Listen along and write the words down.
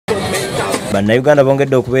Bannayuganda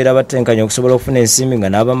bongedde okubeera abatenkanya okusobola okufuna ensimbi nga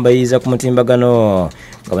n'abamu bayiiza ku mutimbagano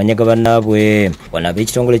nga banyaga bannaabwe. Wano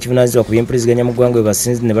ab'ekitongole ekivunaanyizibwa ku by'empuliziganya mu ggwanga bwe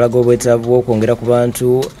basinze ne balaga obwetaavu bw'okwongera ku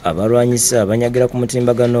bantu abalwanyisa abanyagira ku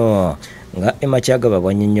mutimbagano nga Emakyaga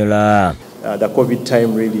bwannyonnyola. The COVID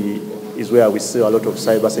time really is where we see a lot of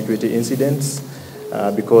cyber security incidents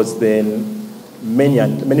because then many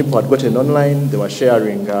people had gotten online, they were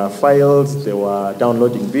sharing files, they were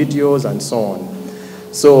downloading videos and so on.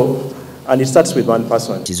 And it starts with one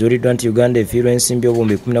person. Kizuuliddwa nti Uganda efiirwa ensimbi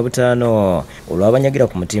obuwumbi 15 olw'abanyagira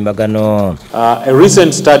ku mutimbagano. A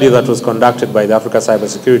recent study that was conducted by the Africa Cyber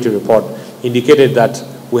Security Report indicated that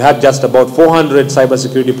we had just about 400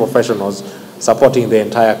 cybersecurity professionals supporting the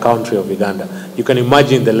entire country of Uganda. You can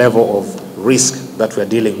imagine the level of risk that we are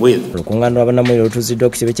dealing with. Olukungano lw'abannamuliro lutuuziddwa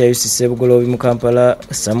ku kitebe kya UCC Bugolobi mu Kampala.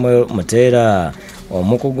 Samuel Muteera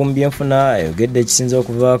omukugu mu byenfuna ayogedde ekisinza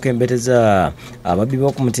okuvaako embeteza ababbi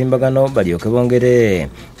b'oku mutimbagano balyoke bongere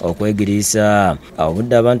okwegiriisa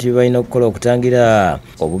obudde abantu bye balina okukola okutangira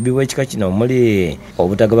obubbi bw'ekika kino omuli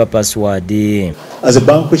obutagaba password. As a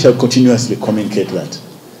bank, we shall continuously communicate that.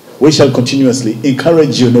 We shall continuously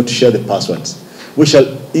encourage you not to share the passwords. We shall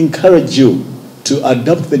encourage you to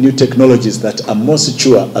adopt the new technologies that are more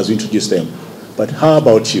secure as we introduce them. But how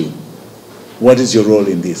about you? What is your role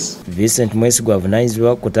in this? Vincent Mwesigwa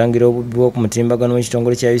avunaanyizibwa kutangira obubbi bw'oku mutimbagano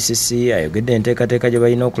w'ekitongole kya UCC ayogedde enteekateeka gye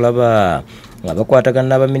balina okulaba nga bakwatagana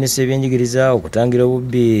n'abaminisita ebyenjigiriza okutangira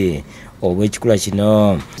obubbi obw'ekikula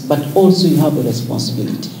kino. But also you have a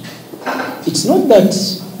responsibility. It's not that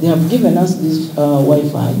they have given us this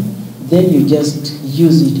Wi-Fi, then you just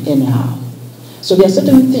use it anyhow. So there are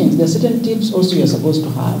certain things, there are certain tips also you're supposed to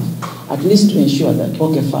have, at least to ensure that,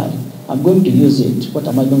 okay, fine, I'm going to use it. What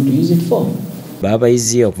am I going to use it for?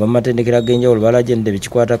 Babayizi okuva mu matendekero ag'enjawulo balajjadde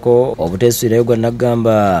bikikwatako obuteesuulirayo gwa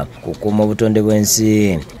naggamba kukuuma obutonde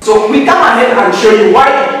bw'ensi. So we come ahead and show you why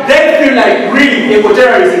they feel like really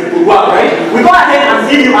eco-terrorism could work, right? We go ahead and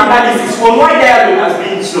give you analysis on why dialogue has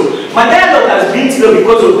been slow. My dialogue has been slow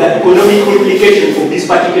because of the economic implications of this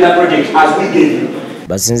particular project as we gave you.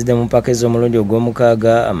 Basinzidde mu mpaka ez'omulundi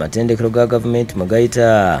ogw'omukaaga amatendekero ga gavumenti mwe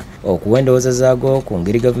gayita okuwa endowooza zaago ku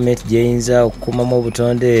ngeri gavumenti gy'eyinza okukuumamu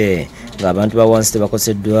obutonde ng'abantu ba wansi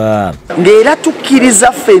tebakoseddwa. Ng'era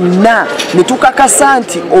tukkiriza ffenna ne tukakasa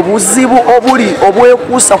nti obuzibu obuli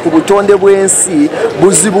obwekuusa ku butonde bw'ensi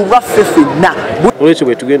buzibu bwaffe ffenna. Olwekyo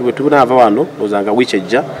bwe tunaava wano ozanga wiiki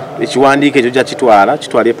ejja ekiwandiiko ekyo jja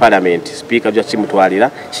kitwale Parliament, Speaker jja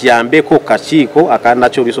kimutwalira kiyambeko kakiiko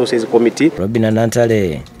akanakyo Resources Committee. Robina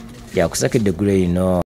Nantale yakusakidde eggulu lino.